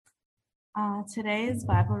Today's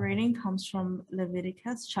Bible reading comes from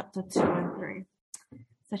Leviticus chapter 2 and 3.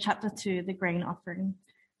 So chapter 2, the grain offering.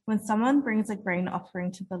 When someone brings a grain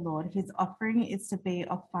offering to the Lord, his offering is to be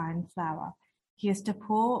of fine flour. He is to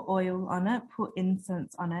pour oil on it, put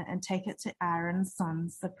incense on it, and take it to Aaron's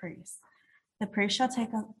sons, the priests. The priest shall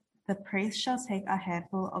take a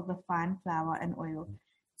handful of the fine flour and oil,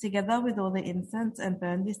 together with all the incense, and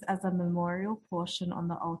burn this as a memorial portion on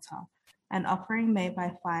the altar, an offering made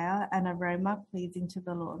by fire, an aroma pleasing to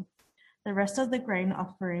the Lord. The rest of the grain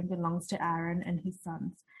offering belongs to Aaron and his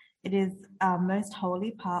sons. It is a most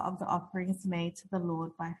holy part of the offerings made to the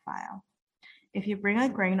Lord by fire. If you bring a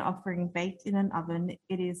grain offering baked in an oven,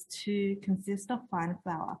 it is to consist of fine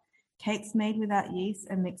flour, cakes made without yeast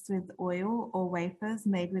and mixed with oil, or wafers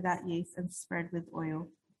made without yeast and spread with oil.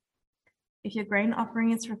 If your grain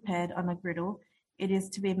offering is prepared on a griddle, it is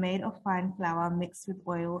to be made of fine flour mixed with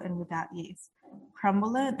oil and without yeast.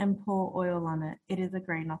 Crumble it and pour oil on it. It is a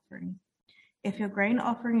grain offering. If your grain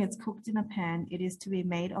offering is cooked in a pan, it is to be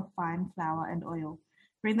made of fine flour and oil.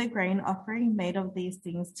 Bring the grain offering made of these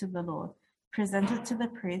things to the Lord. Present it to the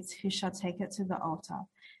priest, who shall take it to the altar.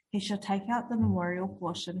 He shall take out the memorial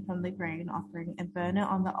portion from the grain offering and burn it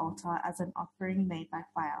on the altar as an offering made by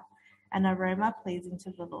fire, an aroma pleasing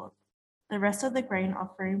to the Lord. The rest of the grain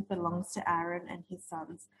offering belongs to Aaron and his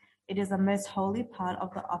sons. It is a most holy part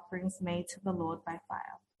of the offerings made to the Lord by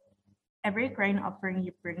fire. Every grain offering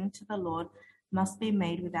you bring to the Lord must be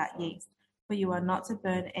made without yeast, for you are not to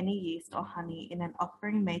burn any yeast or honey in an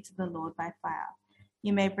offering made to the Lord by fire.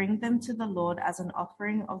 You may bring them to the Lord as an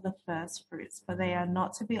offering of the first fruits, but they are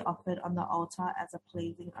not to be offered on the altar as a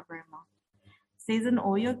pleasing aroma. Season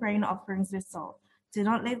all your grain offerings with salt. Do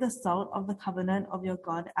not leave the salt of the covenant of your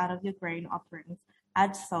God out of your grain offerings.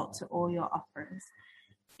 Add salt to all your offerings.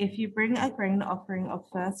 If you bring a grain offering of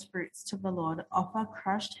first fruits to the Lord, offer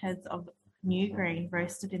crushed heads of new grain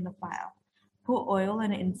roasted in the fire. Put oil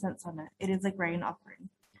and incense on it. It is a grain offering.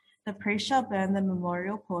 The priest shall burn the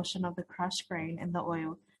memorial portion of the crushed grain in the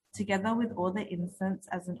oil, together with all the incense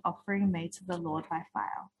as an offering made to the Lord by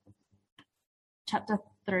fire. Chapter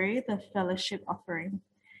 3, the fellowship offering.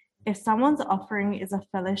 If someone's offering is a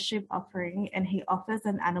fellowship offering and he offers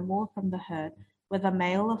an animal from the herd, whether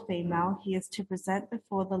male or female, he is to present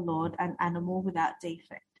before the Lord an animal without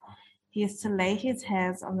defect. He is to lay his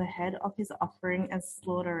hands on the head of his offering and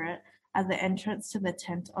slaughter it at the entrance to the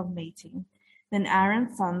tent of meeting. Then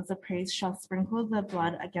Aaron's sons, the priests, shall sprinkle the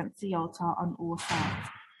blood against the altar on all sides.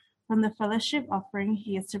 From the fellowship offering,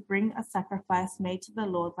 he is to bring a sacrifice made to the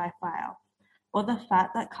Lord by fire, or the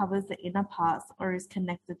fat that covers the inner parts or is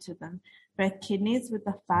connected to them, both kidneys with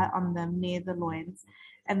the fat on them near the loins,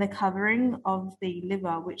 and the covering of the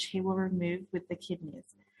liver, which he will remove with the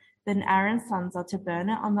kidneys. Then Aaron's sons are to burn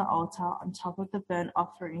it on the altar on top of the burnt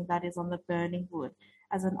offering that is on the burning wood,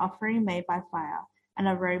 as an offering made by fire, an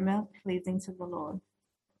aroma pleasing to the Lord.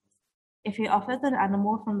 If he offers an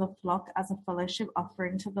animal from the flock as a fellowship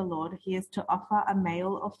offering to the Lord, he is to offer a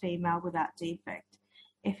male or female without defect.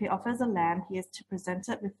 If he offers a lamb, he is to present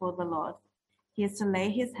it before the Lord. He is to lay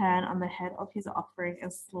his hand on the head of his offering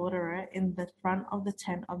and slaughter it in the front of the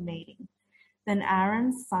tent of meeting. Then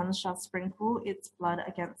Aaron's sons shall sprinkle its blood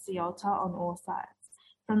against the altar on all sides.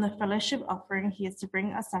 From the fellowship offering, he is to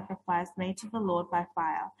bring a sacrifice made to the Lord by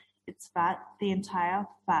fire, its fat, the entire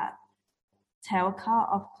fat, tail cut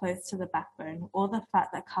off close to the backbone, all the fat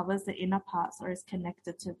that covers the inner parts or is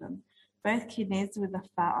connected to them, both kidneys with the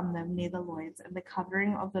fat on them near the loins, and the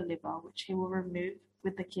covering of the liver, which he will remove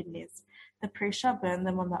with the kidneys. The priest shall burn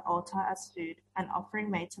them on the altar as food, an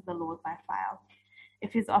offering made to the Lord by fire.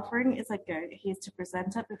 If his offering is a goat, he is to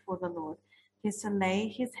present it before the Lord. He is to lay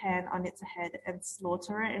his hand on its head and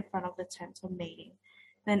slaughter it in front of the tent of meeting.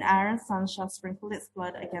 Then Aaron's sons shall sprinkle its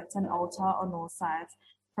blood against an altar on all sides.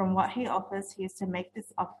 From what he offers, he is to make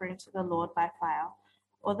this offering to the Lord by fire,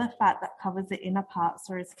 or the fat that covers the inner parts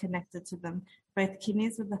or is connected to them, both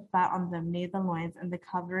kidneys with the fat on them near the loins, and the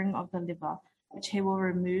covering of the liver, which he will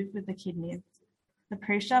remove with the kidneys. The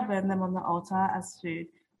priest shall burn them on the altar as food,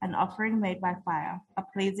 an offering made by fire, a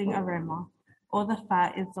pleasing aroma. All the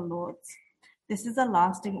fat is the Lord's. This is a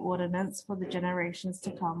lasting ordinance for the generations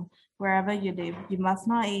to come. Wherever you live, you must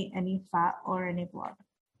not eat any fat or any blood.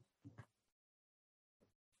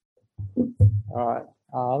 All right,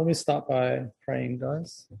 let me start by praying,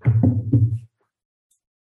 guys.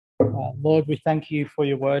 Lord, we thank you for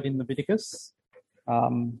your word in Leviticus.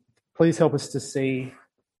 Please help us to see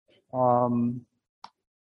how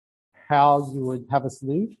you would have us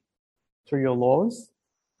live through your laws.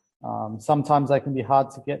 Sometimes they can be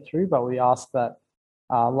hard to get through, but we ask that,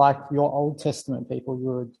 like your Old Testament people, you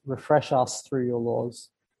would refresh us through your laws.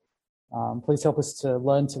 Please help us to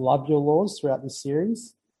learn to love your laws throughout this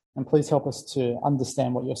series. And please help us to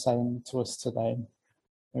understand what you're saying to us today.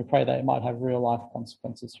 We pray that it might have real life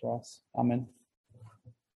consequences for us. Amen.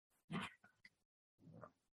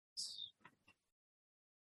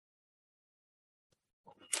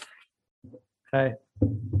 Okay.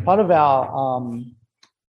 Part of our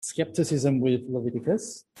skepticism with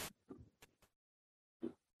Leviticus,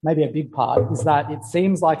 maybe a big part, is that it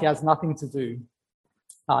seems like it has nothing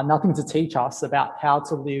to teach us about how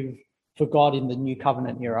to live for God in the new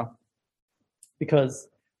covenant era. Because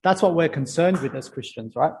that's what we're concerned with as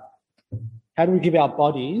Christians, right? How do we give our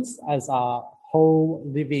bodies as our whole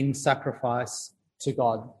living sacrifice to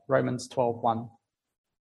God? Romans 12:1.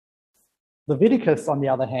 Leviticus, on the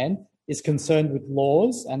other hand, is concerned with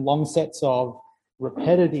laws and long sets of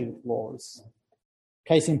repetitive laws.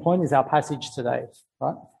 Case in point is our passage today,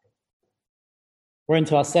 right? We're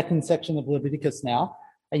into our second section of Leviticus now,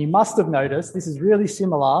 and you must have noticed this is really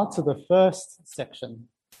similar to the first section.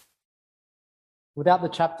 Without the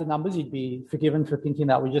chapter numbers, you'd be forgiven for thinking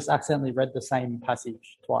that we just accidentally read the same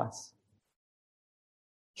passage twice.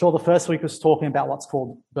 Sure, the first week was talking about what's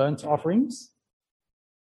called burnt offerings,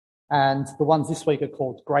 and the ones this week are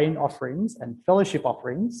called grain offerings and fellowship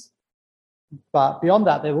offerings. But beyond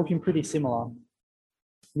that, they're looking pretty similar.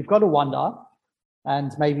 You've got to wonder,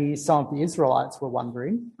 and maybe some of the Israelites were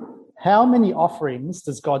wondering, how many offerings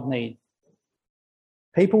does God need?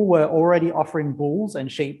 People were already offering bulls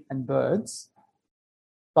and sheep and birds,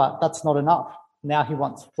 but that's not enough. Now he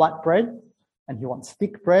wants flat bread, and he wants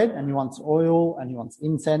thick bread, and he wants oil, and he wants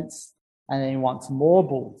incense, and then he wants more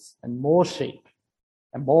bulls and more sheep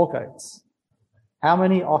and more goats. How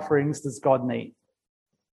many offerings does God need?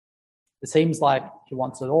 It seems like he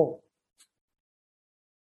wants it all.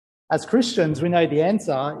 As Christians, we know the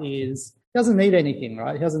answer is he doesn't need anything,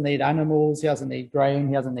 right? He doesn't need animals, he doesn't need grain,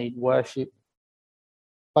 he doesn't need worship.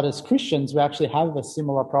 But as Christians, we actually have a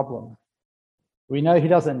similar problem. We know he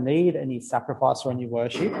doesn't need any sacrifice or any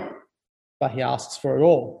worship, but he asks for it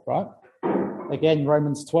all, right? Again,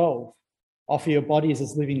 Romans 12, offer your bodies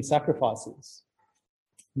as living sacrifices.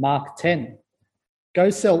 Mark 10, go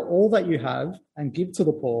sell all that you have and give to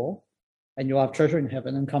the poor, and you'll have treasure in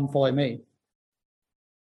heaven, and come follow me.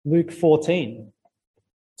 Luke 14,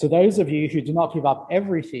 to those of you who do not give up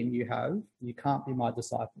everything you have, you can't be my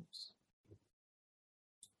disciples.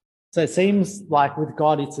 So it seems like with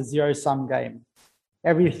God, it's a zero-sum game.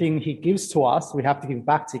 Everything he gives to us, we have to give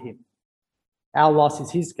back to him. Our loss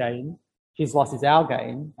is his gain, his loss is our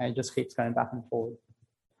gain, and it just keeps going back and forward.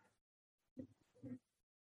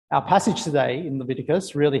 Our passage today in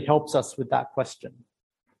Leviticus really helps us with that question.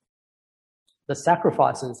 The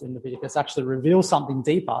sacrifices in Leviticus actually reveal something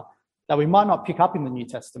deeper that we might not pick up in the New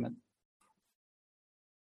Testament.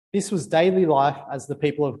 This was daily life as the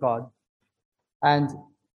people of God. And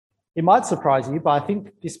it might surprise you, but I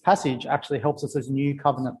think this passage actually helps us as new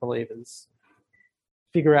covenant believers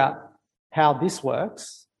figure out how this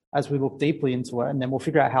works as we look deeply into it, and then we'll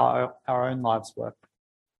figure out how our own lives work.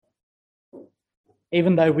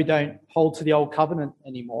 Even though we don't hold to the old covenant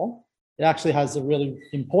anymore, it actually has a really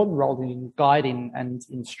important role in guiding and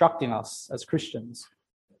instructing us as Christians.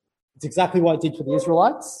 It's exactly what it did for the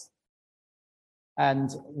Israelites. And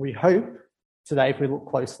we hope today, if we look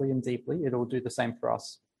closely and deeply, it will do the same for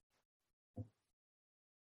us.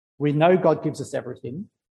 We know God gives us everything,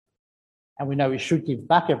 and we know we should give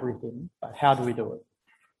back everything, but how do we do it?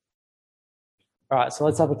 All right, so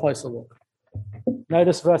let's have a closer look.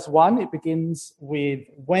 Notice verse 1, it begins with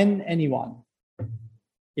when anyone.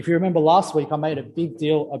 If you remember last week, I made a big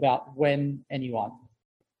deal about when anyone.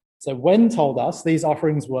 So when told us these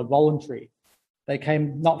offerings were voluntary. They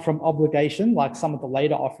came not from obligation like some of the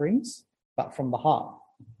later offerings, but from the heart.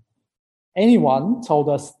 Anyone told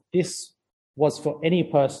us this was for any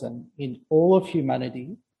person in all of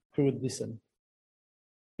humanity who would listen.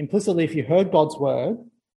 Implicitly, if you heard God's word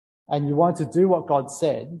and you wanted to do what God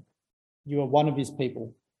said, you were one of his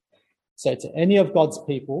people. So to any of God's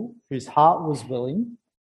people whose heart was willing,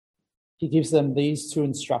 he gives them these two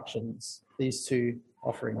instructions, these two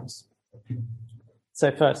offerings.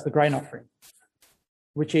 So first, the grain offering,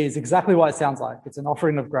 which is exactly what it sounds like. It's an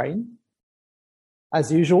offering of grain.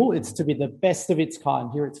 As usual, it's to be the best of its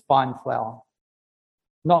kind. Here it's fine flour.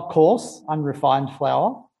 Not coarse, unrefined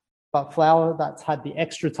flour, but flour that's had the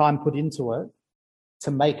extra time put into it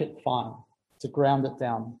to make it fine, to ground it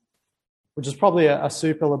down, which is probably a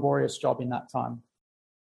super laborious job in that time.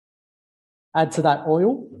 Add to that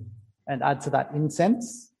oil and add to that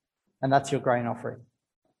incense, and that's your grain offering.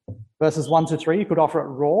 Verses 1 to 3, you could offer it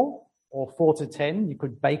raw, or 4 to 10, you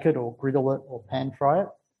could bake it or griddle it or pan fry it.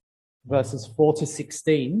 Verses 4 to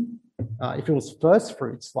 16, If it was first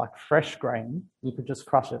fruits, like fresh grain, you could just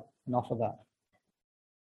crush it and offer that.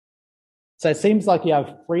 So it seems like you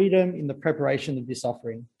have freedom in the preparation of this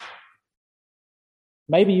offering.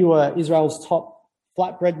 Maybe you were Israel's top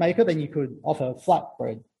flatbread maker, then you could offer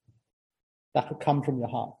flatbread. That could come from your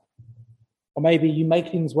heart. Or maybe you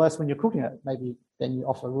make things worse when you're cooking it. Maybe then you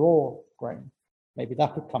offer raw grain. Maybe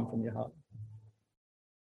that could come from your heart.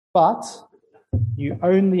 But you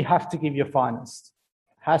only have to give your finest.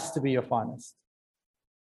 It has to be your finest.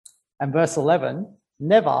 And verse 11,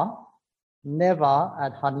 never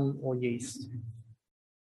add honey or yeast.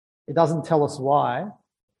 It doesn't tell us why.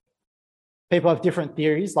 People have different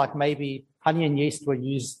theories, like maybe honey and yeast were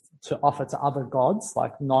used to offer to other gods,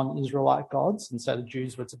 like non-Israelite gods, and so the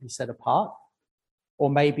Jews were to be set apart. Or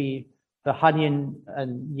maybe the honey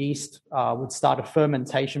and yeast would start a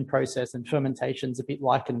fermentation process, and fermentation's a bit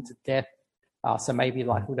likened to death. So maybe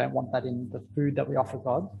like we don't want that in the food that we offer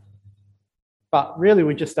God. But really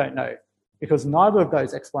we just don't know, because neither of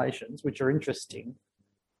those explanations, which are interesting,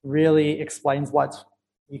 really explains why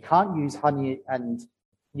you can't use honey and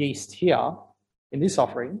yeast here in this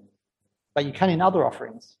offering, but you can in other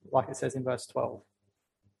offerings, like it says in verse 12.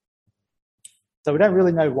 So we don't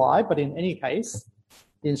really know why, but in any case,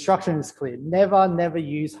 the instruction is clear. Never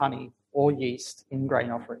use honey or yeast in grain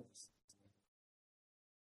offerings.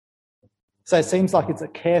 So it seems like it's a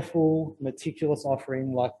careful, meticulous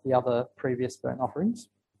offering like the other previous burnt offerings.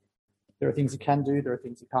 There are things you can do, there are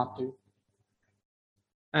things you can't do.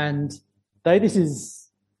 And though this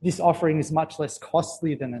offering is much less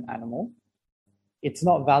costly than an animal, it's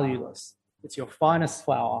not valueless. It's your finest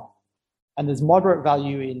flour. And there's moderate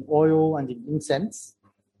value in oil and in incense.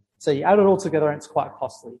 So you add it all together and it's quite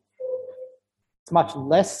costly. It's much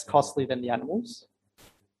less costly than the animals.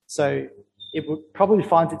 So it would probably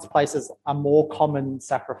find its place as a more common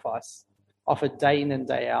sacrifice, offered day in and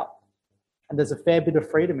day out. And there's a fair bit of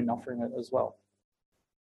freedom in offering it as well.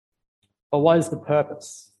 But what is the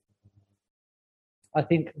purpose? I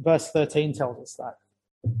think verse 13 tells us that.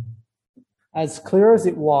 As clear as the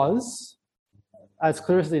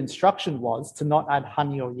instruction was to not add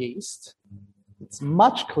honey or yeast, it's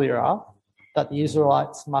much clearer that the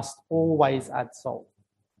Israelites must always add salt.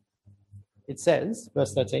 It says,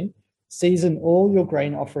 verse 13, season all your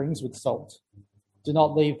grain offerings with salt. Do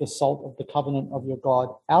not leave the salt of the covenant of your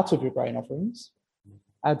God out of your grain offerings.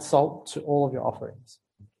 Add salt to all of your offerings.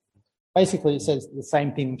 Basically, it says the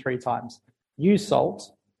same thing 3 times. Use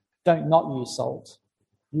salt. Don't not use salt.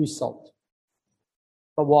 Use salt.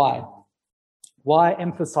 But why? Why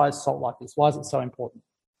emphasize salt like this? Why is it so important?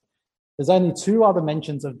 There's only 2 other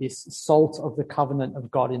mentions of this salt of the covenant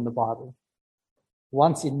of God in the Bible.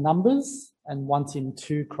 Once in Numbers and once in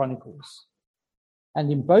 2 Chronicles.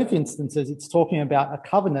 And in both instances, it's talking about a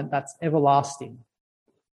covenant that's everlasting.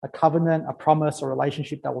 A covenant, a promise, a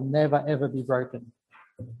relationship that will never, ever be broken.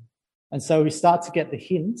 And so we start to get the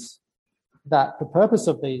hint that the purpose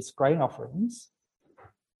of these grain offerings,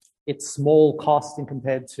 its small cost in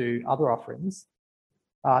compared to other offerings,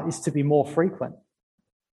 is to be more frequent,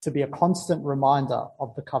 to be a constant reminder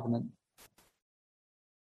of the covenant.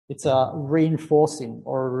 It's a reinforcing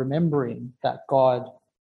or a remembering that God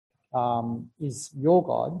is your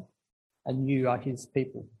God and you are his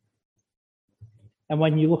people. And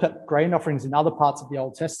when you look at grain offerings in other parts of the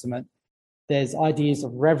Old Testament, there's ideas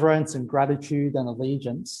of reverence and gratitude and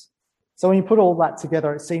allegiance. So when you put all that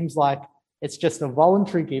together, it seems like it's just a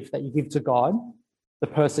voluntary gift that you give to God, the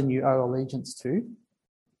person you owe allegiance to,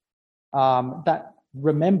 that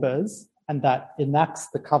remembers and that enacts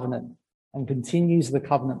the covenant and continues the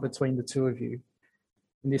covenant between the 2 of you.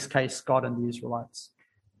 In this case, God and the Israelites.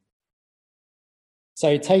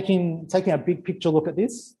 So taking a big picture look at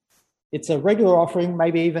this, it's a regular offering,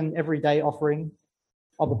 maybe even everyday offering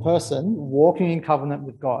of a person walking in covenant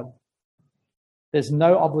with God. There's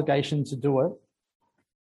no obligation to do it,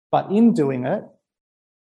 but in doing it,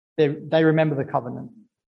 they remember the covenant.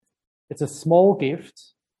 It's a small gift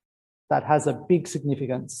that has a big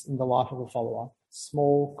significance in the life of a follower.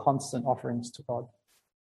 Small, constant offerings to God.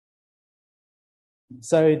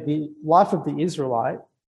 So the life of the Israelite,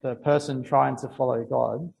 the person trying to follow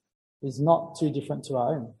God, is not too different to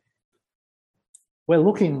our own. We're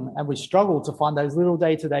looking and we struggle to find those little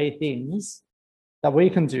day-to-day things that we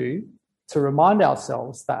can do to remind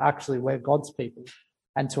ourselves that actually we're God's people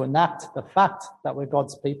and to enact the fact that we're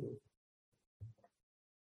God's people.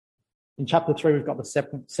 In chapter 3, we've got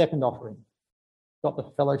the second offering, got the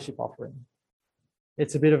fellowship offering.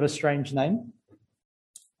 It's a bit of a strange name,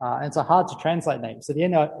 and it's a hard to translate name. So the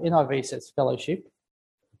NIV says fellowship,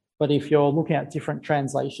 but if you're looking at different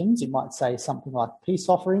translations, it might say something like peace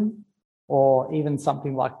offering or even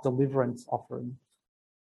something like deliverance offering.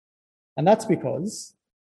 And that's because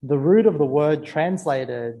the root of the word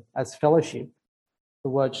translated as fellowship, the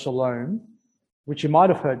word shalom, which you might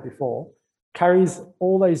have heard before, carries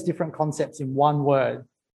all those different concepts in one word.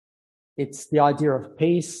 It's the idea of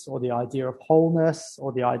peace, or the idea of wholeness,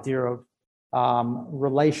 or the idea of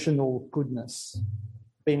relational goodness,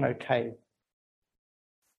 being okay.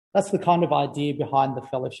 That's the kind of idea behind the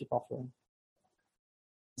fellowship offering.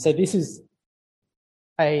 So this is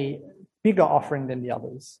a bigger offering than the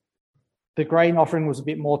others. The grain offering was a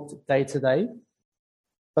bit more day to day,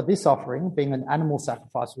 but this offering, being an animal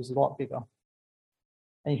sacrifice, was a lot bigger.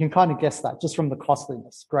 And you can kind of guess that just from the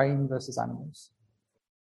costliness, grain versus animals.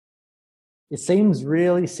 It seems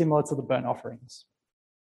really similar to the burnt offerings.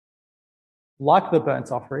 Like the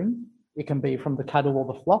burnt offering, it can be from the cattle or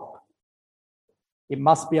the flock. It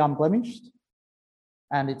must be unblemished,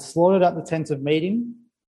 and it's slaughtered at the tent of meeting,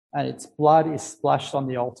 and its blood is splashed on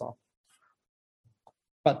the altar.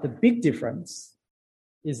 But the big difference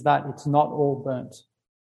is that it's not all burnt.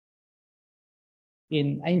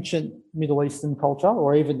 In ancient Middle Eastern culture,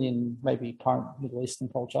 or even in maybe current Middle Eastern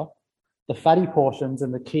culture, the fatty portions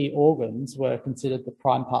and the key organs were considered the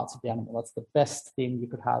prime parts of the animal. That's the best thing you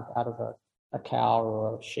could have out of a cow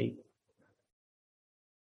or a sheep.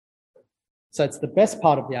 So it's the best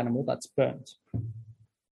part of the animal that's burnt.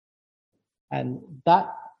 And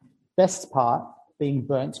that best part being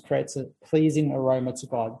burnt creates a pleasing aroma to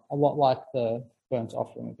God, a lot like the burnt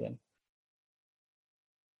offering again.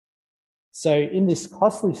 So in this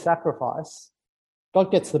costly sacrifice,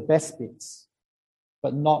 God gets the best bits,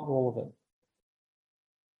 but not all of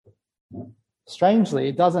it. Strangely,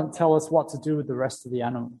 it doesn't tell us what to do with the rest of the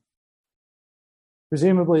animal.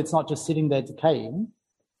 Presumably, it's not just sitting there decaying,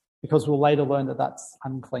 because we'll later learn that that's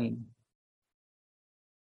unclean.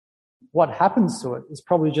 What happens to it is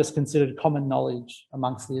probably just considered common knowledge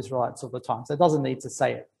amongst the Israelites of the time. So it doesn't need to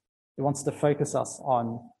say it. It wants to focus us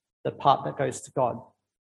on the part that goes to God.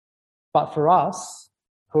 But for us,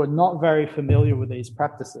 who are not very familiar with these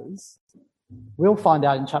practices, we'll find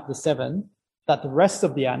out in chapter 7 that the rest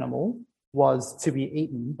of the animal was to be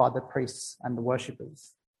eaten by the priests and the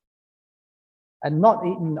worshippers. And not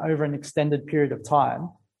eaten over an extended period of time,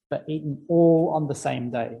 but eaten all on the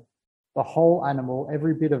same day. The whole animal,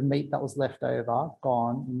 every bit of meat that was left over,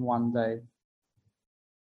 gone in one day.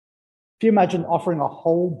 If you imagine offering a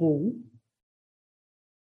whole bull,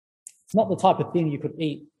 it's not the type of thing you could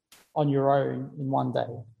eat on your own in one day.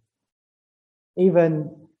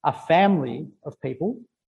 Even a family of people,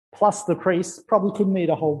 plus the priests, probably couldn't eat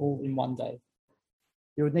a whole bull in one day.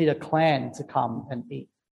 You would need a clan to come and eat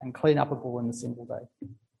and clean up a bull in a single day.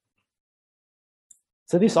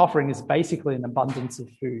 So this offering is basically an abundance of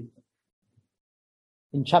food.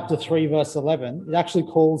 In chapter 3, verse 11, it actually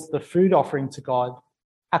calls the food offering to God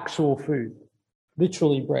actual food,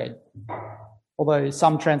 literally bread, although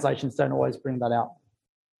some translations don't always bring that out.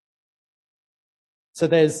 So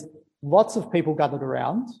there's lots of people gathered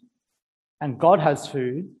around, and God has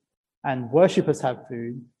food, and worshippers have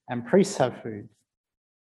food, and priests have food.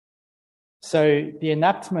 So the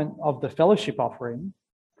enactment of the fellowship offering,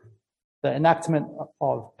 the enactment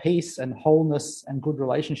of peace and wholeness and good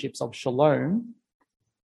relationships of shalom,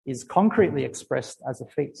 is concretely expressed as a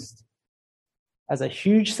feast, as a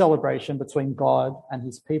huge celebration between God and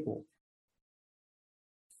his people.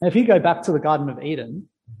 And if you go back to the Garden of Eden,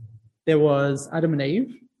 there was Adam and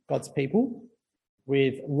Eve, God's people,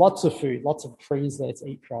 with lots of food, lots of trees there to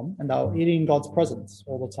eat from, and they were eating in God's presence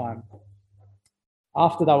all the time.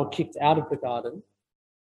 After they were kicked out of the garden,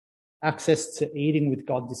 access to eating with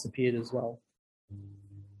God disappeared as well.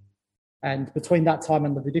 And between that time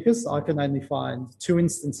and Leviticus, I can only find 2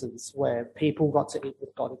 instances where people got to eat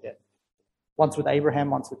with God again. Once with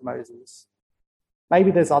Abraham, once with Moses.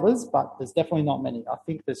 Maybe there's others, but there's definitely not many. I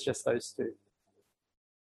think there's just those 2.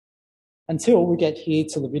 Until we get here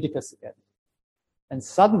to Leviticus again. And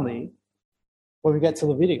suddenly, when we get to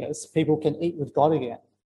Leviticus, people can eat with God again.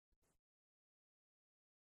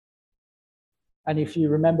 And if you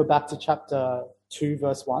remember back to chapter 2,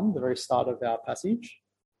 verse 1, the very start of our passage,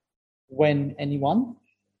 when anyone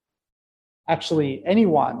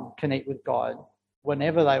can eat with God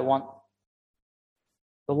whenever they want.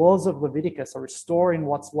 The laws of Leviticus are restoring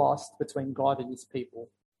what's lost between God and his people.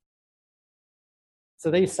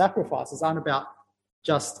 So these sacrifices aren't about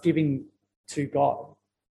just giving to God,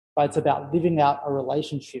 but it's about living out a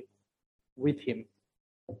relationship with him.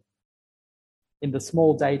 In the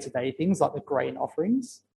small day-to-day things like the grain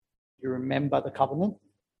offerings, you remember the covenant.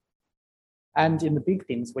 And in the big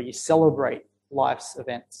things where you celebrate life's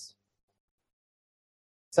events.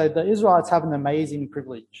 So the Israelites have an amazing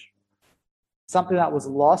privilege. something that was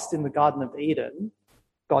lost in the Garden of Eden,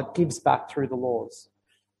 God gives back through the laws.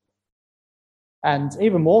 And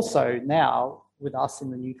even more so now with us in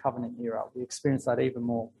the New Covenant era, we experience that even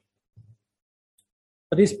more.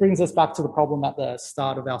 But this brings us back to the problem at the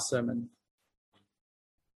start of our sermon.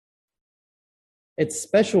 It's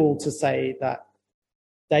special to say that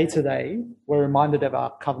day to day, we're reminded of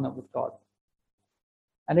our covenant with God.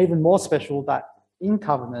 And even more special that in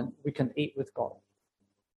covenant, we can eat with God.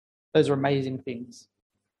 Those are amazing things.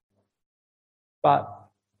 But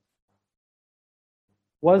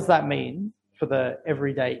what does that mean for the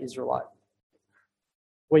everyday Israelite?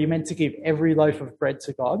 Were you meant to give every loaf of bread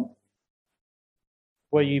to God?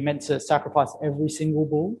 Were you meant to sacrifice every single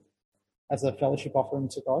bull as a fellowship offering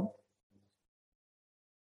to God?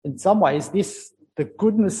 In some ways, the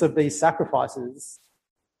goodness of these sacrifices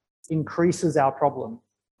increases our problem.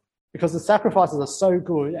 Because the sacrifices are so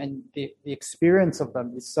good and the experience of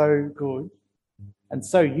them is so good and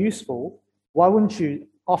so useful, why wouldn't you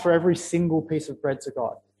offer every single piece of bread to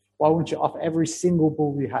God? Why wouldn't you offer every single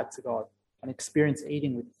bull you had to God and experience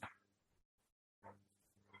eating with Him?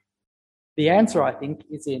 The answer, I think,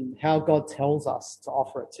 is in how God tells us to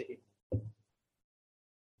offer it to Him.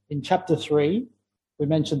 In chapter 3, we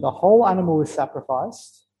mentioned the whole animal is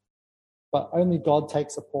sacrificed, but only God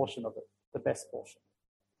takes a portion of it, the best portion.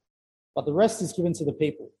 But the rest is given to the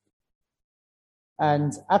people.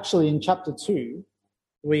 And actually in chapter 2,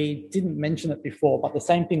 we didn't mention it before, but the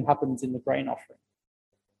same thing happens in the grain offering.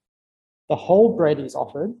 The whole bread is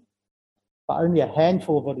offered, but only a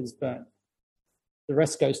handful of it is burnt. The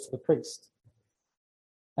rest goes to the priest.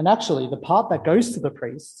 And actually, the part that goes to the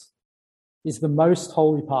priest is the most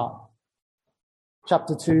holy part.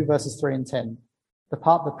 Chapter 2, verses 3 and 10. The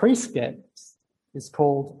part the priest gets is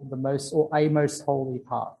called the most or a most holy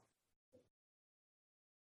part.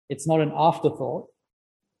 It's not an afterthought.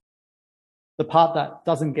 The part that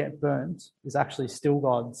doesn't get burnt is actually still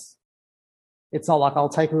God's. It's not like I'll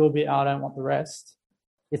take a little bit, I don't want the rest.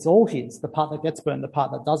 It's all His, the part that gets burnt, the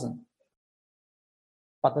part that doesn't.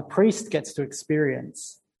 But the priest gets to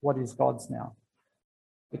experience what is God's now.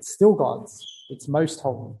 It's still God's. It's most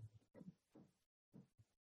holy.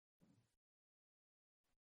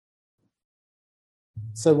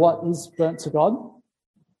 So what is burnt to God?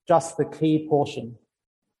 Just the key portion.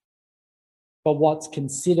 But what's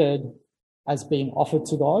considered as being offered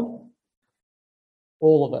to God?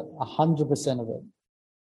 All of it, 100% of it.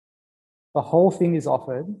 The whole thing is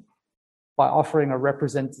offered by offering a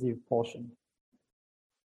representative portion.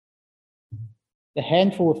 The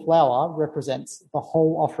handful of flour represents the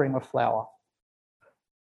whole offering of flour.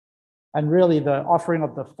 And really, the offering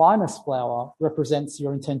of the finest flour represents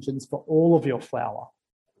your intentions for all of your flour.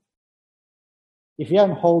 If you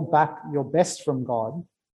don't hold back your best from God,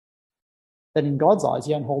 then in God's eyes,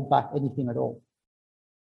 you don't hold back anything at all.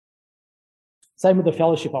 Same with the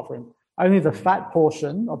fellowship offering. Only the fat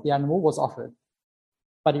portion of the animal was offered,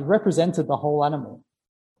 but it represented the whole animal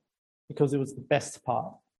because it was the best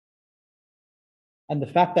part. And the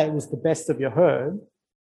fact that it was the best of your herd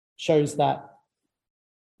shows that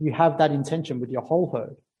you have that intention with your whole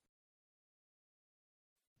herd.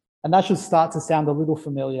 And that should start to sound a little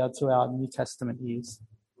familiar to our New Testament ears.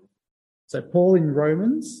 So Paul in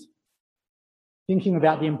Romans, thinking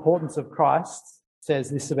about the importance of Christ,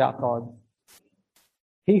 says this about God.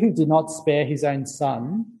 He who did not spare his own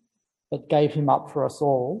son, but gave him up for us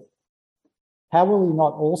all, how will he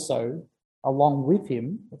not also, along with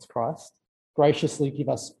him, that's Christ, graciously give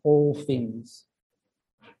us all things?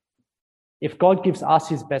 If God gives us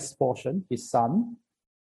his best portion, his son,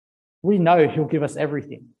 we know he'll give us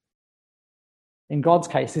everything. In God's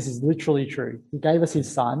case, this is literally true. He gave us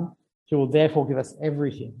his son, he will therefore give us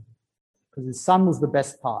everything. Because his son was the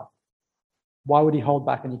best part. Why would he hold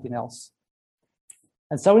back anything else?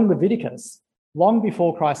 And so in Leviticus, long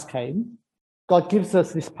before Christ came, God gives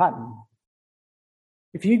us this pattern.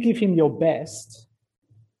 If you give him your best,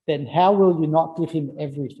 then how will you not give him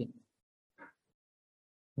everything?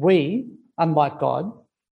 We, unlike God,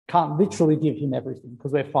 can't literally give him everything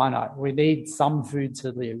because we're finite. We need some food to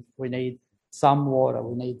live. We need some water.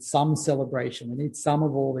 We need some celebration. We need some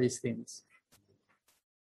of all these things.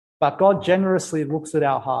 But God generously looks at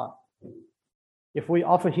our heart. If we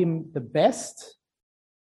offer him the best,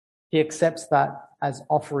 he accepts that as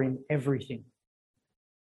offering everything.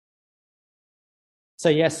 So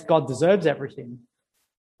yes, God deserves everything.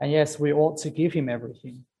 And yes, we ought to give him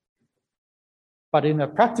everything. But in a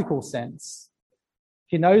practical sense,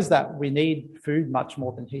 he knows that we need food much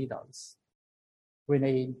more than he does. We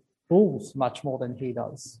need bulls much more than he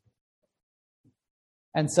does.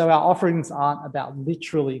 And so our offerings aren't about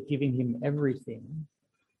literally giving him everything,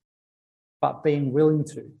 but being willing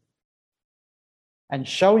to. And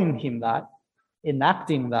showing him that,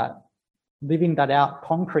 enacting that, living that out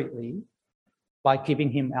concretely by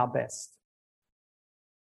giving him our best.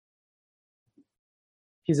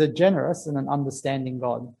 He's a generous and an understanding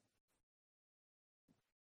God.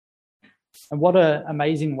 And what an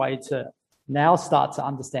amazing way to now start to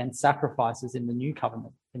understand sacrifices in the new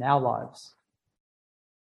covenant in our lives.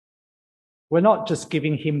 We're not just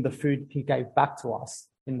giving him the food he gave back to us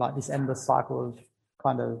in like this endless cycle of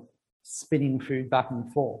kind of spinning food back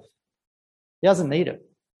and forth. He doesn't need it.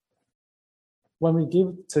 When we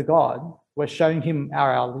give to God, we're showing him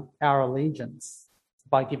our allegiance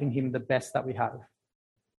by giving him the best that we have.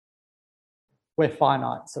 We're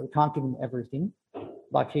finite, so we can't give him everything,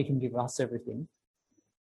 like he can give us everything.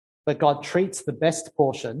 But God treats the best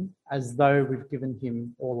portion as though we've given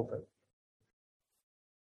him all of it.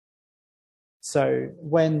 So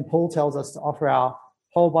when Paul tells us to offer our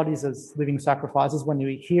whole bodies as living sacrifices, when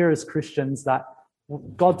we hear as Christians that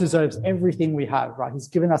God deserves everything we have, right? He's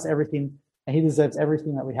given us everything and he deserves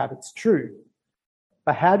everything that we have. It's true.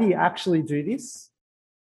 But how do you actually do this?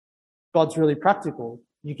 God's really practical.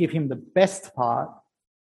 You give him the best part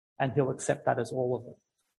and he'll accept that as all of it.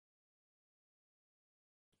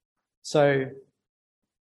 So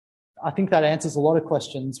I think that answers a lot of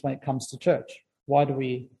questions when it comes to church. Why do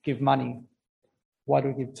we give money? Why do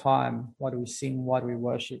we give time? Why do we sing? Why do we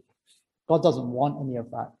worship? God doesn't want any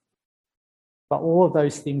of that. But all of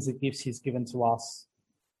those things are gifts he's given to us.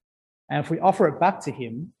 And if we offer it back to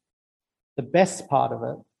him, the best part of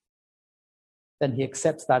it, then he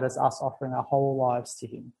accepts that as us offering our whole lives to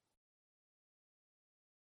him.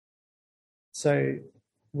 So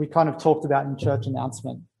we kind of talked about in church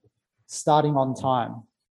announcement, starting on time.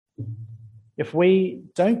 If we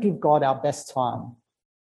don't give God our best time,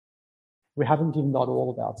 we haven't given God all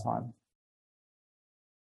of our time.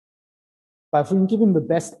 But if we can give him the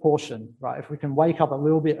best portion, right, if we can wake up a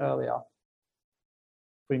little bit earlier,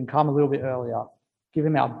 if we can come a little bit earlier, give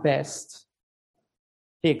him our best,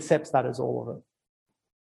 he accepts that as all of it.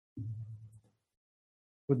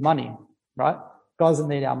 With money, right? God doesn't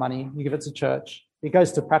need our money. You give it to church. It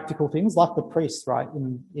goes to practical things like the priest, right?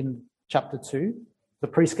 In chapter 2, the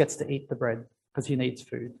priest gets to eat the bread because he needs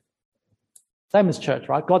food. Same as church,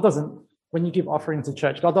 right? God doesn't, when you give offering to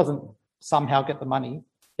church, God doesn't somehow get the money.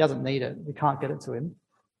 He doesn't need it. We can't get it to him.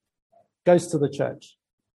 It goes to the church.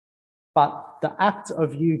 But the act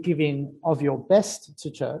of you giving of your best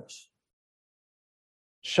to church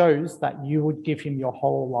shows that you would give him your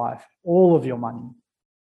whole life, all of your money.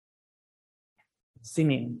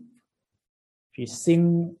 Singing. If you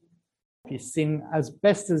sing as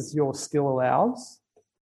best as your skill allows,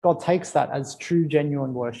 God takes that as true,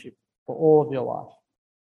 genuine worship for all of your life.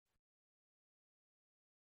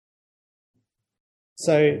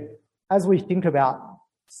 So as we think about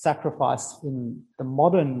sacrifice in the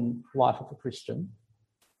modern life of a Christian,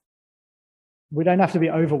 we don't have to be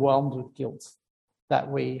overwhelmed with guilt that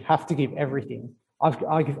we have to give everything.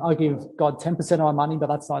 I give God 10% of my money, but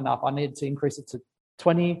that's not enough. I need to increase it to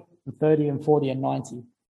 20 and 30 and 40 and 90.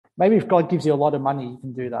 Maybe if God gives you a lot of money, you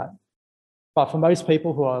can do that. But for most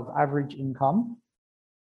people who have average income,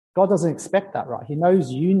 God doesn't expect that, right? He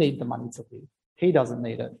knows you need the money to live. He doesn't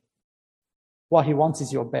need it. What he wants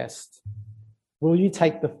is your best. Will you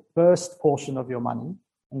take the first portion of your money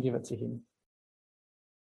and give it to him?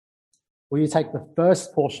 Will you take the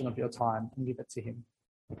first portion of your time and give it to him?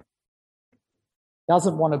 He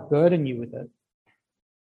doesn't want to burden you with it,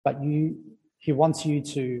 but he wants you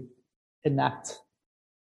to enact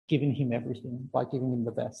giving him everything by giving him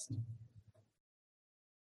the best.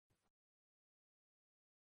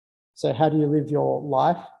 So how do you live your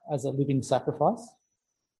life as a living sacrifice?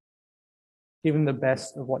 Give him the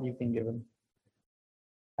best of what you've been given.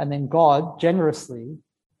 And then God generously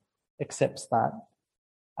accepts that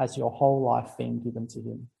as your whole life being given to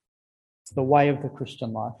him. It's the way of the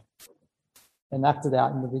Christian life. Enacted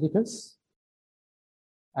out in Leviticus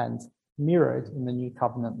and mirrored in the new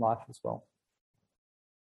covenant life as well.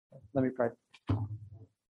 Let me pray.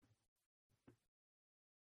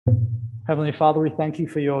 Heavenly Father, we thank you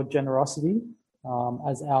for your generosity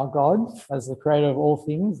as our God, as the creator of all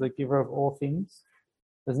things, the giver of all things.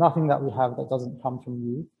 There's nothing that we have that doesn't come from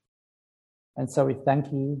you. And so we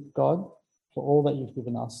thank you, God, for all that you've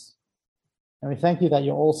given us. And we thank you that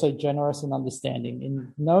you're also generous and understanding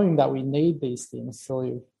in knowing that we need these things to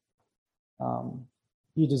live.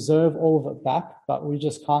 You deserve all of it back, but we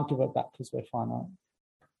just can't give it back because we're finite.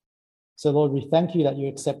 So Lord, we thank you that you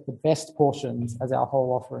accept the best portions as our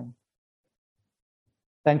whole offering.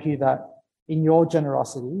 Thank you that in your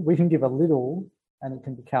generosity, we can give a little and it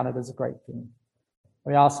can be counted as a great thing.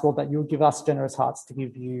 We ask, Lord, that you'll give us generous hearts to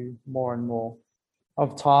give you more and more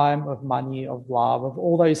of time, of money, of love, of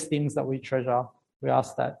all those things that we treasure. We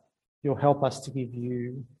ask that you'll help us to give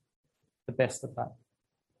you the best of that.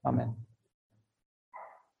 Amen.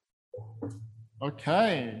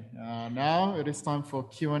 Okay, now it is time for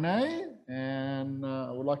Q&A, and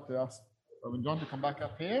I would like to ask John to come back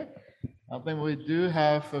up here. I think we do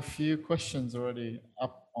have a few questions already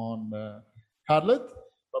up on the Padlet,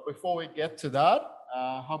 but before we get to that,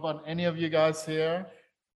 how about any of you guys here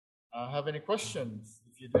have any questions?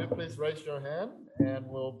 If you do, please raise your hand, and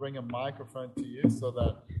we'll bring a microphone to you so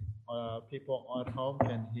that people at home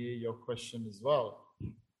can hear your question as well.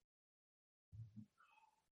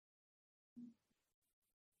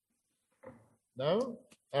 No?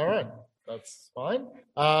 All right. That's fine.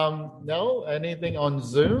 No? Anything on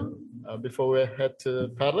Zoom before we head to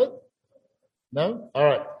Padlet? No? All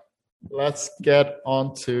right. Let's get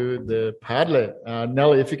on to the Padlet.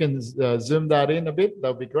 Nelly, if you can zoom that in a bit, that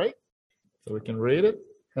would be great. So we can read it.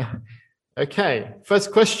 Okay.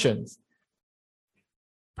 First questions.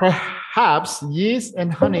 Perhaps yeast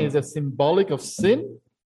and honey is a symbolic of sin,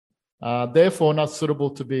 therefore not suitable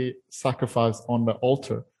to be sacrificed on the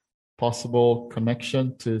altar. Possible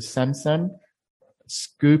connection to Samson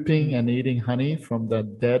scooping and eating honey from the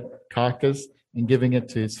dead carcass and giving it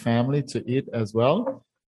to his family to eat as well.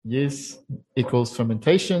 Yeast equals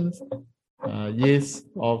fermentations. Yeast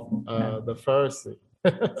of the Pharisee.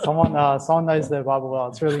 Someone knows their Bible well.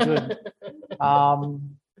 It's really good.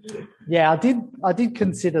 Yeah, I did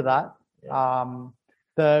consider that.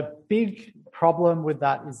 The big problem with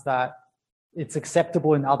that is that it's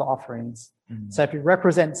acceptable in other offerings. So if it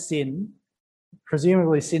represents sin,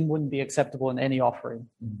 presumably sin wouldn't be acceptable in any offering.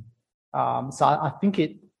 So I think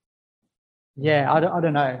I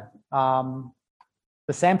don't know.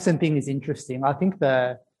 The Samson thing is interesting. I think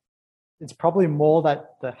it's probably more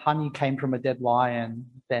that the honey came from a dead lion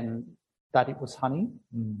than that it was honey.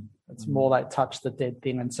 It's more that it touched the dead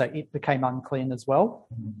thing, and so it became unclean as well.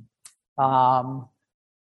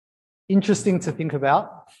 Interesting to think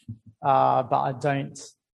about, but I don't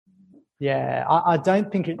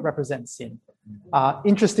think it represents sin.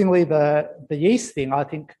 Interestingly, the yeast thing, I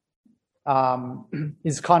think,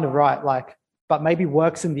 is kind of right, but maybe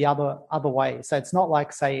works in the other way. So it's not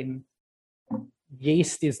like saying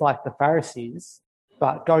yeast is like the Pharisees,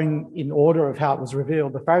 but going in order of how it was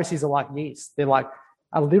revealed. The Pharisees are like yeast. They're like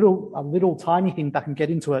a little tiny thing that can get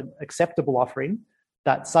into an acceptable offering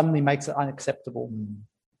that suddenly makes it unacceptable.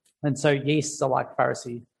 And so yeasts are like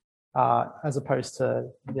Pharisee, as opposed to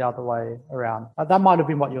the other way around. That might have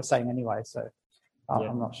been what you're saying anyway, so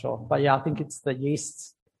I'm not sure. But yeah, I think it's the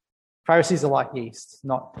yeast. Pharisees are like yeast,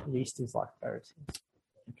 not yeast is like Pharisees.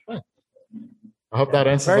 Okay. I hope that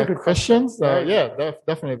answers that question.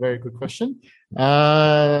 Definitely a very good question.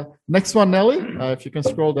 Next one, Nelly, if you can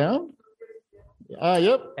scroll down.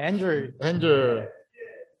 Yep. Andrew. I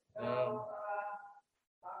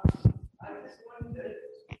just wondered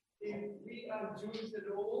if we are Jews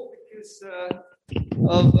at all because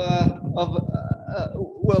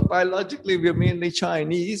biologically we're mainly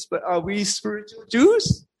Chinese, but are we spiritual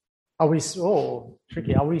Jews?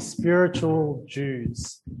 Tricky. Are we spiritual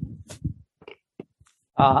Jews?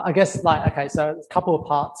 I guess, so a couple of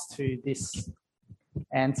parts to this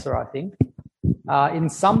answer, I think. In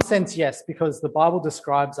some sense, yes, because the Bible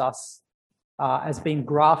describes us as being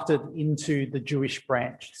grafted into the Jewish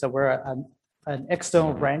branch. So we're an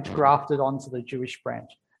external branch grafted onto the Jewish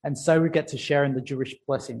branch. And so we get to share in the Jewish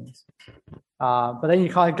blessings. But then you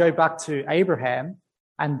kind of go back to Abraham,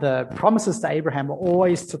 and the promises to Abraham are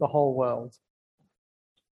always to the whole world.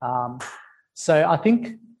 So I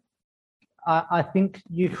think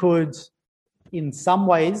you could, in some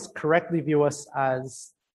ways, correctly view us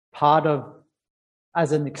as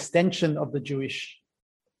as an extension of the Jewish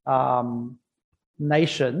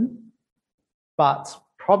nation, but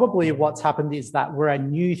probably what's happened is that we're a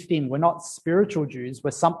new thing. We're not spiritual Jews,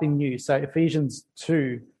 we're something new. So Ephesians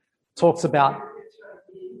 2 talks about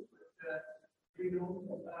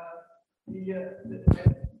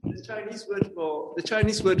the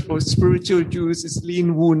Chinese word for spiritual Jews is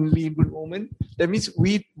lean wound woman. That means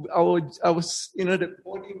the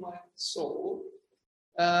body, mind, soul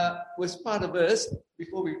was part of us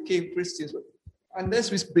before we became Christians. That's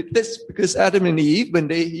because Adam and Eve, when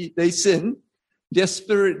they sinned, their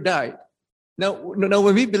spirit died. Now,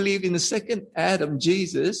 when we believe in the second Adam,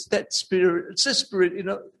 Jesus, that spirit,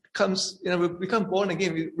 comes, we become born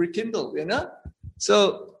again, we rekindle,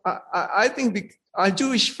 So I think our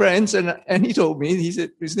Jewish friends, and he told me, he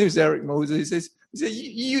said, his name is Eric Moses, he said,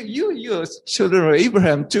 you're children of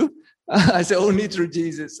Abraham too. I said only through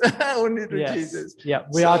Jesus. Only through Yes. Jesus. Yeah,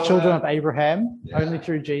 we So, are children of Abraham yeah. only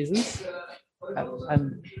through Jesus.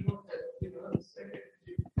 And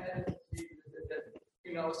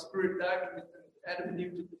in our spirit died with Adam and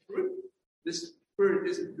Eve took the fruit. This spirit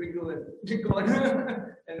is dwindled and gone,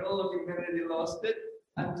 and all of humanity lost it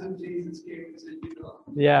until Jesus came and said,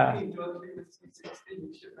 yeah, in John 3:16,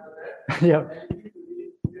 you should know that. yeah, And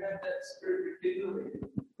you have that spirit rekindling.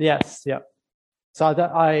 yes, yeah. So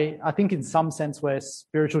I think in some sense we're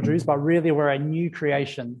spiritual Jews, but really we're a new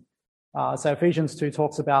creation. So Ephesians 2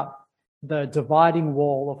 talks about the dividing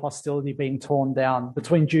wall of hostility being torn down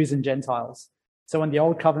between Jews and Gentiles. So when the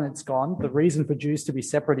old covenant's gone, the reason for Jews to be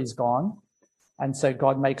separate is gone. And so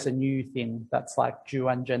God makes a new thing that's like Jew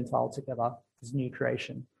and Gentile together, this new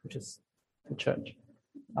creation, which is the church.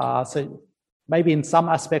 So maybe in some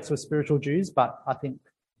aspects we're spiritual Jews, but I think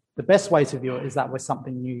the best way to view it is that we're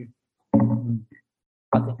something new.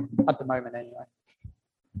 I think at the moment anyway.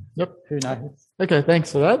 Yep. Who knows? Okay,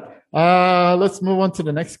 thanks for that. Let's move on to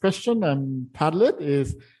the next question. Padlet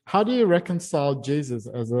is, how do you reconcile Jesus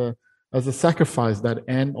as a sacrifice that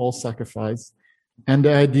end all sacrifice, and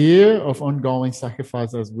the idea of ongoing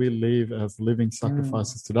sacrifice as we live as living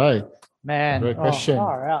sacrifices today? Man, Great question.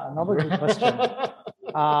 Far out. Another good question.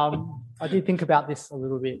 I did think about this a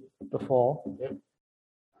little bit before.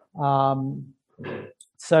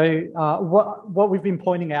 So what we've been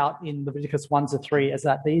pointing out in Leviticus 1-3 is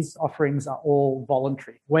that these offerings are all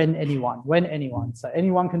voluntary, when anyone. So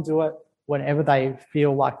anyone can do it whenever they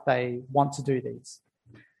feel like they want to do these.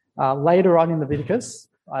 Later on in Leviticus,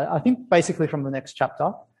 I think basically from the next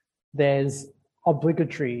chapter, there's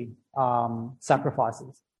obligatory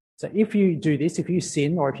sacrifices. So if you do this, if you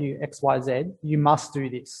sin or if you X, Y, Z, you must do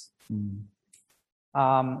this.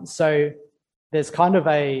 So there's kind of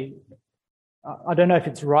I don't know if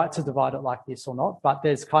it's right to divide it like this or not, but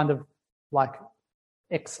there's kind of like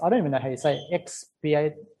I don't even know how you say it,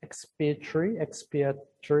 expiatory.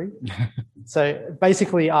 So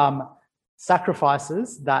basically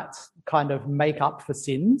sacrifices that kind of make up for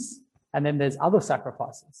sins, and then there's other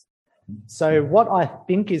sacrifices. So what I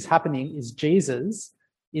think is happening is Jesus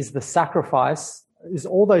is the sacrifice, is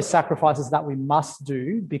all those sacrifices that we must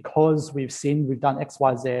do because we've sinned, we've done X,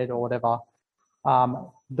 Y, Z or whatever.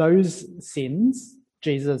 Those sins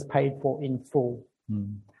Jesus paid for in full.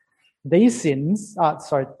 These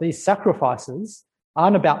sacrifices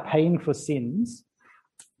aren't about paying for sins.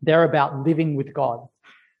 They're about living with God.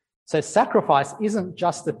 So sacrifice isn't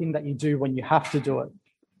just the thing that you do when you have to do it,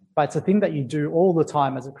 but it's a thing that you do all the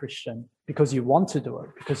time as a Christian because you want to do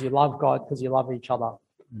it, because you love God, because you love each other.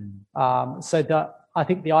 I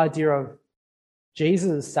think the idea of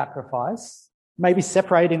Jesus' sacrifice, maybe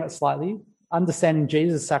separating it slightly, understanding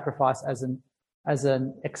Jesus' sacrifice as an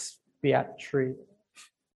expiatory.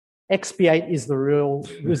 Expiate is the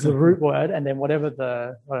root word, and then whatever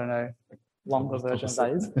the longer version of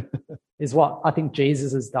that is what I think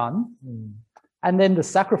Jesus has done. And then the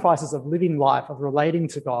sacrifices of living life, of relating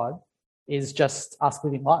to God, is just us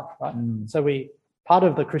living life, right? So part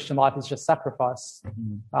of the Christian life is just sacrifice,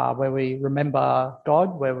 where we remember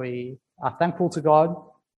God, where we are thankful to God,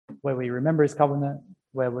 where we remember his covenant,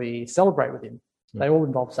 where we celebrate with him. They all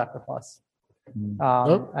involve sacrifice.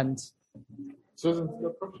 And Susan,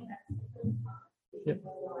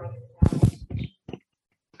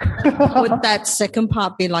 would that second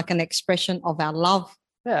part be like an expression of our love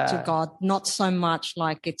to God, not so much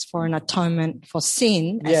like it's for an atonement for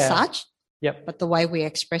sin as such, but the way we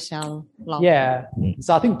express our love? Yeah.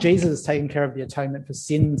 So I think Jesus has taken care of the atonement for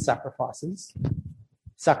sin sacrifices,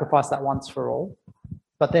 sacrifice that once for all.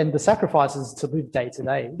 But then the sacrifices to live day to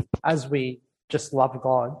day as we just love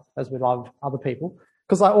God, as we love other people.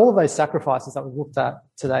 Because like all of those sacrifices that we've looked at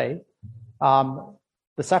today,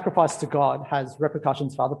 the sacrifice to God has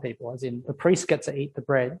repercussions for other people, as in the priest gets to eat the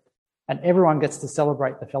bread and everyone gets to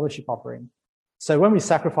celebrate the fellowship offering. So when we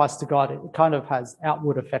sacrifice to God, it kind of has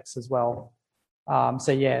outward effects as well.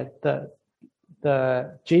 The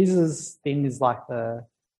Jesus thing is like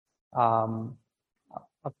I'm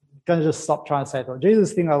going to just stop trying to say it.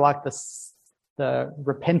 Jesus thing, I like the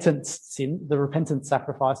repentant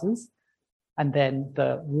sacrifices, and then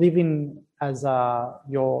the living as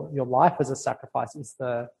your life as a sacrifice is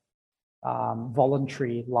the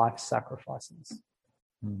voluntary life sacrifices.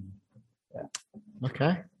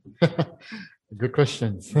 Okay. Good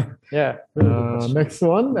questions. Yeah. Really good questions. Next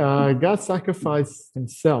one. God sacrificed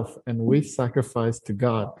himself and we sacrifice to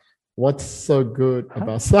God. What's so good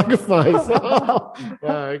about sacrifice?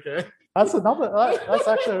 Okay. That's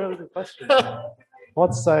actually a really good question.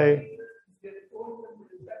 What's so...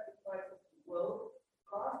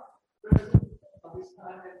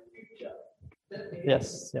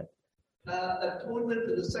 Yes. Yeah. Atonement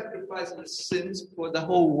to the sacrifice of sins for the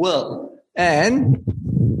whole world. And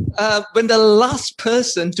when the last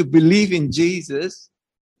person to believe in Jesus,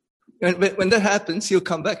 when that happens, he'll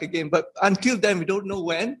come back again. But until then, we don't know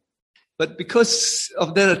when. But because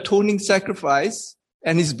of that atoning sacrifice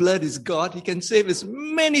and his blood is God, he can save as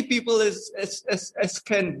many people as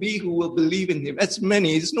can be who will believe in him. As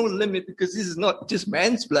many. There's no limit because this is not just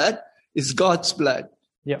man's blood, it's God's blood.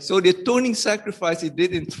 Yeah. So the atoning sacrifice he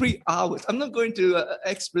did in 3 hours. I'm not going to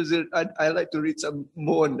express it. I like to read some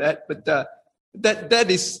more on that. But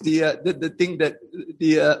that is the thing that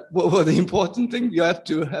the important thing you have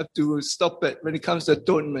to stop at when it comes to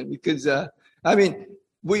atonement. Because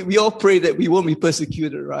we all pray that we won't be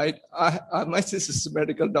persecuted, right? My sister's a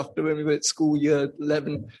medical doctor. When we were at school year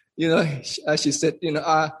 11, she said,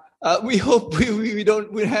 we hope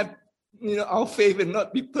we have, our faith and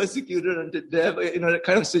not be persecuted unto death, that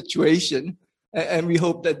kind of situation. And we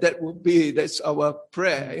hope that's our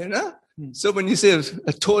prayer, So when you say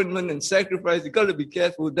atonement and sacrifice, you got to be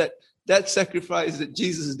careful that sacrifice that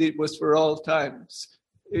Jesus did was for all times.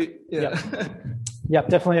 Yeah,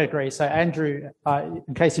 definitely agree. So Andrew,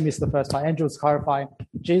 in case you missed the first part, Andrew was clarifying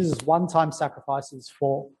Jesus' one-time sacrifices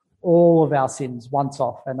for all of our sins once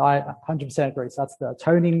off. And I 100% agree. So that's the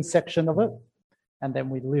atoning section of it. And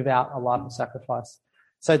then we live out a life of sacrifice.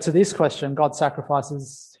 So to this question, God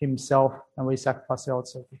sacrifices himself and we sacrifice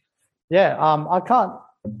ourselves. Yeah, I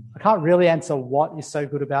can't really answer what is so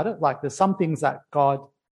good about it. Like there's some things that God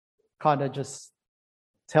kind of just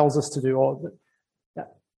tells us to do. Or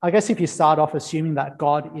I guess if you start off assuming that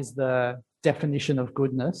God is the definition of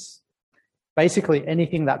goodness, basically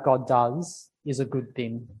anything that God does is a good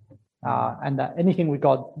thing. And that anything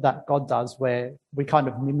that God does, where we kind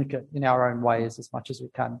of mimic it in our own ways as much as we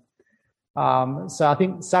can. So I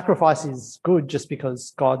think sacrifice is good just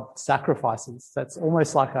because God sacrifices. That's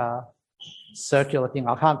almost like a circular thing.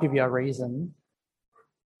 I can't give you a reason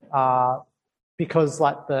because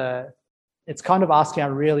it's kind of asking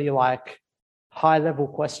a really high level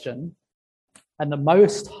question, and the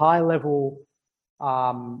most high level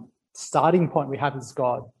starting point we have is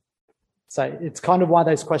God. So it's kind of one of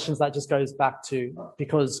those questions that just goes back to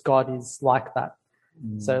because God is like that.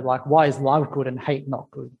 So why is love good and hate not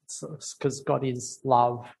good? It's because God is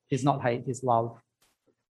love. He's not hate, he's love.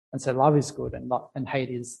 And so love is good and hate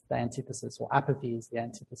is the antithesis, or apathy is the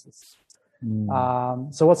antithesis.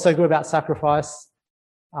 So what's so good about sacrifice?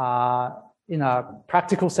 In a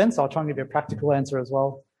practical sense, I'll try and give you a practical answer as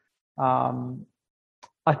well.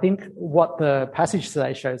 I think what the passage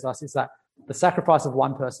today shows us is that the sacrifice of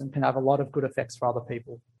one person can have a lot of good effects for other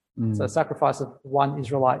people. So the sacrifice of one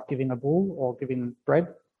Israelite giving a bull or giving bread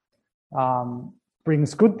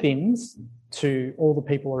brings good things to all the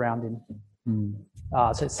people around him.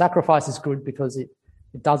 So sacrifice is good because it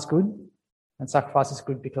does good, and sacrifice is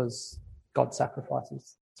good because God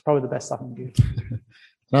sacrifices. It's probably the best I can give.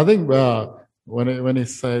 I think when it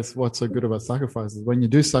says what's so good about sacrifices, when you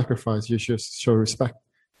do sacrifice, you should show respect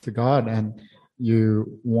to God, and you're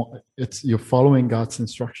following God's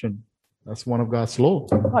instruction. That's one of God's law.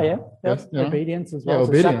 Oh yeah, yes, obedience as well. Yeah,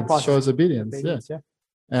 obedience shows obedience. Yeah,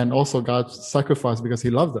 and also God sacrificed because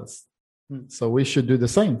He loved us. So we should do the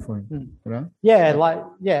same for Him. Yeah,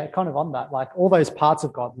 kind of on that. All those parts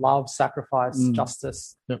of God, love, sacrifice,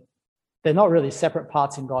 justice. Yep. They're not really separate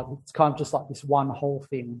parts in God. It's kind of just like this one whole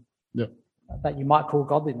thing. Yep. That you might call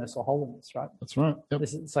godliness or holiness, right? That's right. Yep.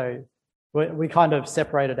 So we kind of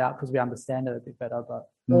separate it out because we understand it a bit better, but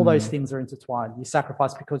all those things are intertwined. You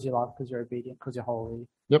sacrifice because you love, because you're obedient, because you're holy.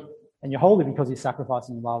 Yep. And you're holy because you sacrifice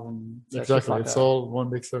and you love. And so exactly. It's all one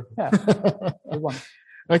big circle. Yeah. Good one.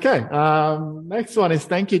 Okay. Next one is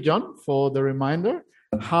thank you, John, for the reminder.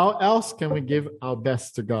 How else can we give our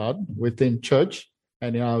best to God within church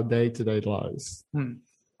and in our day-to-day lives?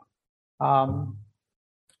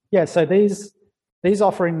 So these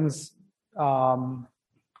offerings,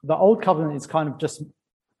 the Old Covenant is kind of just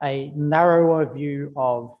a narrower view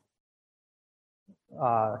of,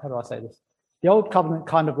 how do I say this? The Old Covenant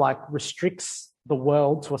kind of restricts the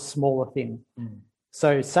world to a smaller thing.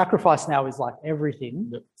 So sacrifice now is everything.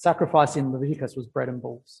 Yep. Sacrifice in Leviticus was bread and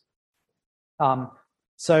bulls.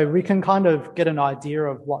 So we can kind of get an idea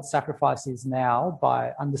of what sacrifice is now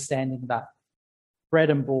by understanding that bread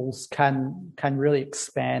and bulls can really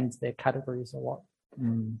expand their categories a lot.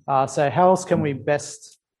 So how else can we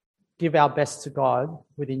best give our best to God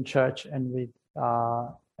within church and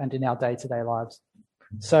and in our day-to-day lives?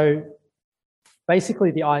 So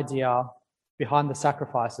basically the idea behind the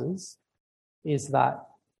sacrifices is that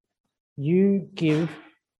you give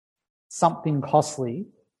something costly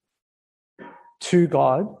to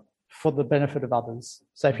God for the benefit of others.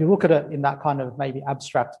 So if you look at it in that kind of maybe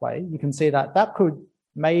abstract way, you can see that that could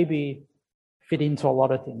maybe fit into a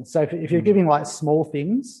lot of things. So if you're giving like small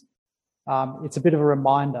things, it's a bit of a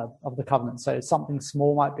reminder of the covenant. So something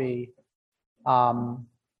small might be,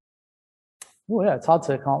 it's hard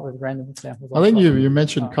to come up with random examples. I think you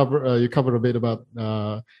mentioned you covered a bit about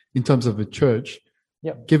in terms of the church,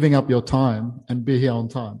 giving up your time and be here on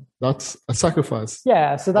time. That's a sacrifice.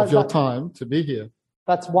 Yeah, so that's your time to be here.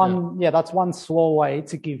 That's one. Yeah, that's one small way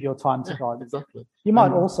to give your time to God. Exactly. You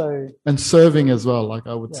might also serving as well. Like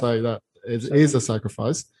I would say that is a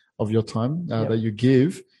sacrifice of your time that you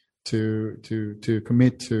give to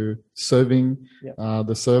commit to serving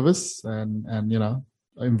the service and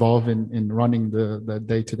involved in running the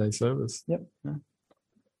day-to-day service. Yep. Yeah.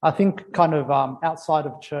 I think kind of outside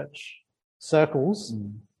of church circles,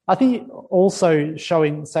 I think also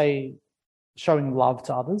showing love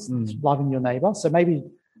to others, loving your neighbor. So maybe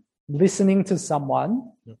listening to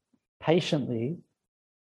someone patiently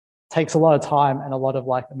takes a lot of time and a lot of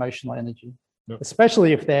like emotional energy,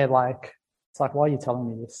 especially if they're like, it's like, why are you telling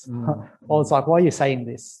me this? Or it's like, why are you saying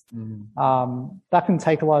this? That can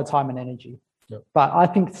take a lot of time and energy. But I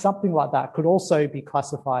think something like that could also be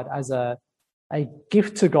classified as a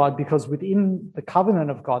gift to God, because within the covenant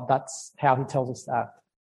of God, that's how he tells us to act.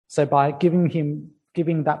 So by giving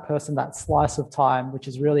that person that slice of time, which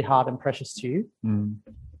is really hard and precious to you,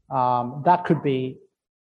 that could be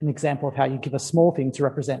an example of how you give a small thing to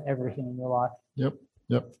represent everything in your life.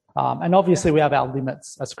 Yep. And obviously we have our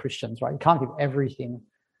limits as Christians, right? You can't give everything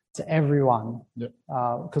to everyone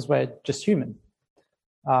because we're just human.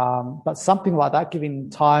 But something like that, giving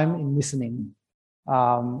time in listening,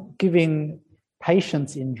 giving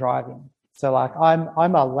patience in driving. So like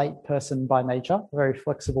I'm a late person by nature, very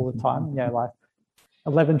flexible with time, like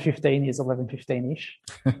 11:15 is 11:15-ish.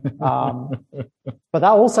 But that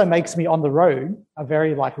also makes me on the road a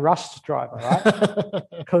very like rushed driver, right?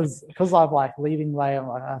 Because I'm like leaving late, I'm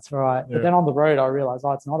like, that's all right. But then on the road I realize,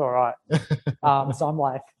 it's not all right. So I'm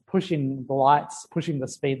like pushing the lights, pushing the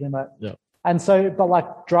speed limit. And so, but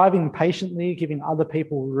like driving patiently, giving other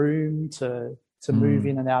people room to move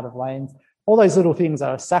in and out of lanes, all those little things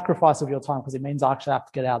are a sacrifice of your time, because it means I actually have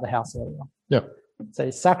to get out of the house earlier. So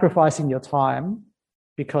sacrificing your time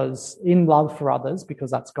because in love for others, because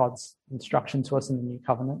that's God's instruction to us in the new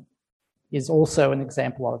covenant, is also an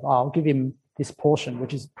example of, I'll give him this portion,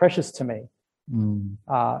 which is precious to me,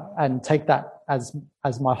 and take that as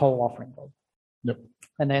my whole offering, God.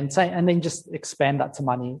 And then just expand that to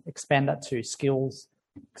money, expand that to skills,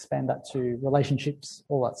 expand that to relationships,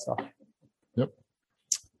 all that stuff.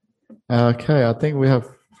 Okay, I think we have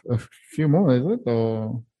a few more, is it?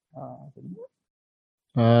 Or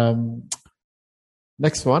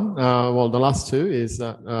next one, the last two is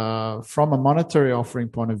from a monetary offering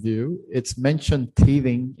point of view, it's mentioned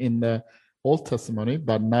teething in the Old Testament,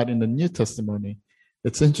 but not in the New Testament.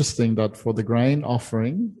 It's interesting that for the grain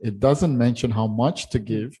offering, it doesn't mention how much to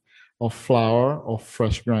give of flour or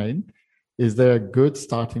fresh grain. Is there a good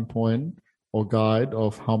starting point or guide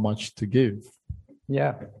of how much to give?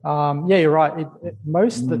 Yeah, you're right.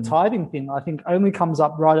 Most of the tithing thing, I think, only comes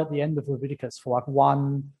up right at the end of Leviticus for like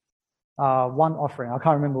one offering. I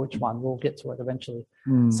can't remember which one. We'll get to it eventually.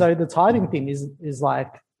 So the tithing thing is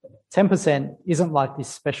like 10% isn't like this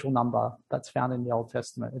special number that's found in the Old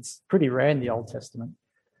Testament. It's pretty rare in the Old Testament.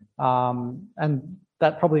 And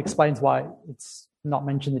that probably explains why it's not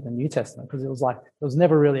mentioned in the New Testament, because it was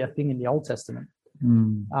never really a thing in the Old Testament.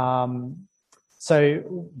 So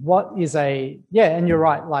what is and you're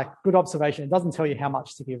right, like good observation. It doesn't tell you how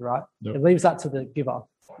much to give, right? It leaves that to the giver.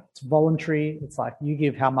 It's voluntary. It's like you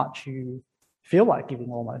give how much you feel like giving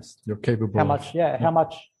almost. You're capable. How much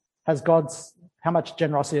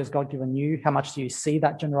generosity has God given you? How much do you see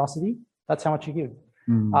that generosity? That's how much you give.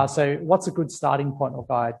 So what's a good starting point or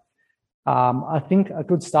guide? I think a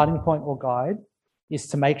good starting point or guide is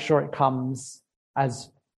to make sure it comes as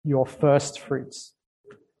your first fruits.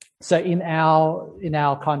 So in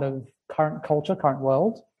our kind of current culture, current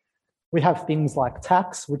world, we have things like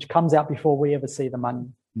tax, which comes out before we ever see the money.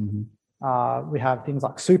 We have things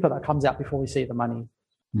like super that comes out before we see the money.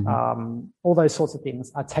 All those sorts of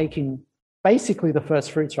things are taking basically the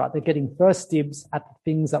first fruits, right? They're getting first dibs at the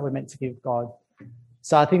things that we're meant to give God.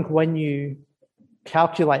 So I think when you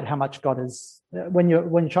calculate how much God is, when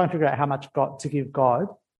you're trying to figure out how much God to give God,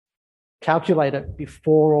 calculate it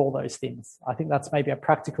before all those things. I think that's maybe a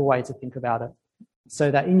practical way to think about it,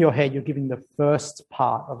 so that in your head you're giving the first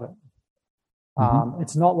part of it.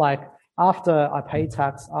 It's not like after I pay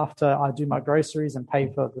tax, after I do my groceries and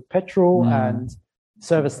pay for the petrol and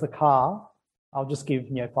service the car, I'll just give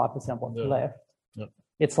 5% what's left.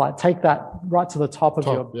 It's like take that right to the top of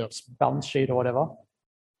your Yep. balance sheet or whatever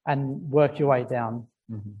and work your way down.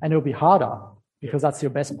 And it'll be harder because that's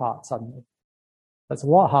your best part suddenly. That's a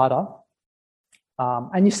lot harder.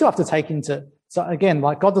 And you still have to take into, so again,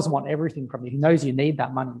 like God doesn't want everything from you. He knows you need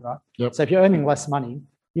that money, right? Yep. So if you're earning less money,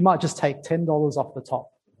 you might just take $10 off the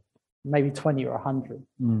top, maybe 20 or 100.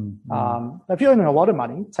 But if you're earning a lot of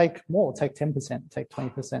money, take more, take 10%, take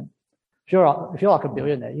 20%. If you're like a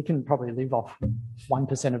billionaire, you can probably live off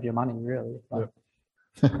 1% of your money, really. But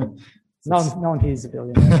no one here is a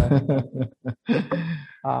billionaire.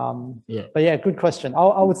 But yeah, good question.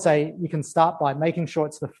 I would say you can start by making sure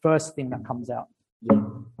it's the first thing that comes out.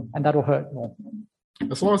 And that'll hurt more.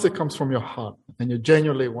 As long as it comes from your heart and you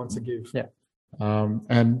genuinely want to give.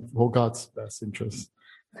 And for God's best interest.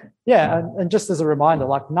 Yeah, and just as a reminder,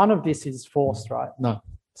 like none of this is forced, right? No.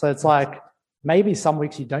 So it's like maybe some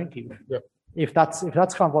weeks you don't give. Yep. If that's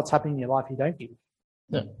kind of what's happening in your life, you don't give.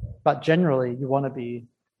 Yeah. But generally, you want to be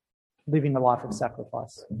living a life of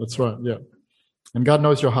sacrifice. That's right. Yeah. And God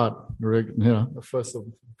knows your heart. First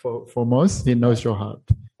and foremost, He knows your heart.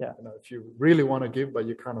 Yeah. If you really want to give, but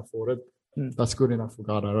you can't afford it, that's good enough for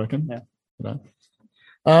God, I reckon. Yeah.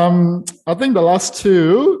 I think the last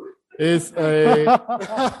two is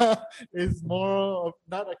is more of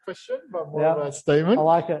not a question, but more of a statement. I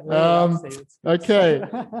like it. Okay.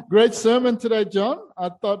 Great sermon today, John. I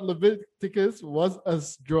thought Leviticus was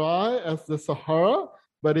as dry as the Sahara,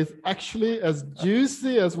 but it's actually as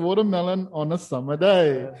juicy as watermelon on a summer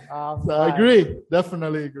day. So I agree.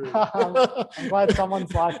 Definitely agree. I'm glad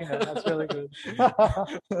someone's liking it. That's really good.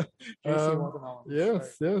 Juicy watermelon.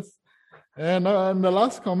 Yes. And the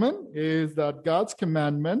last comment is that God's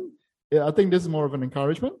commandment, I think this is more of an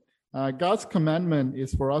encouragement. God's commandment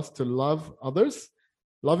is for us to love others.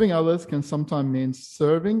 Loving others can sometimes mean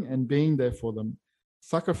serving and being there for them.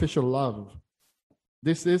 Sacrificial love.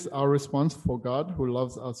 This is our response for God who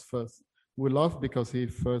loves us first. We love because He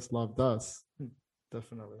first loved us.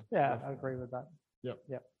 Definitely. Yeah, I agree with that.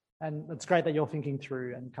 Yep. And it's great that you're thinking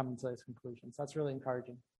through and coming to those conclusions. That's really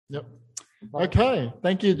encouraging. Yep. Okay.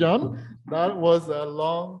 Thank you, John. That was a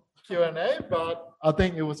long Q&A, but I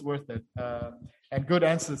think it was worth it. And good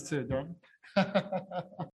answers too, John.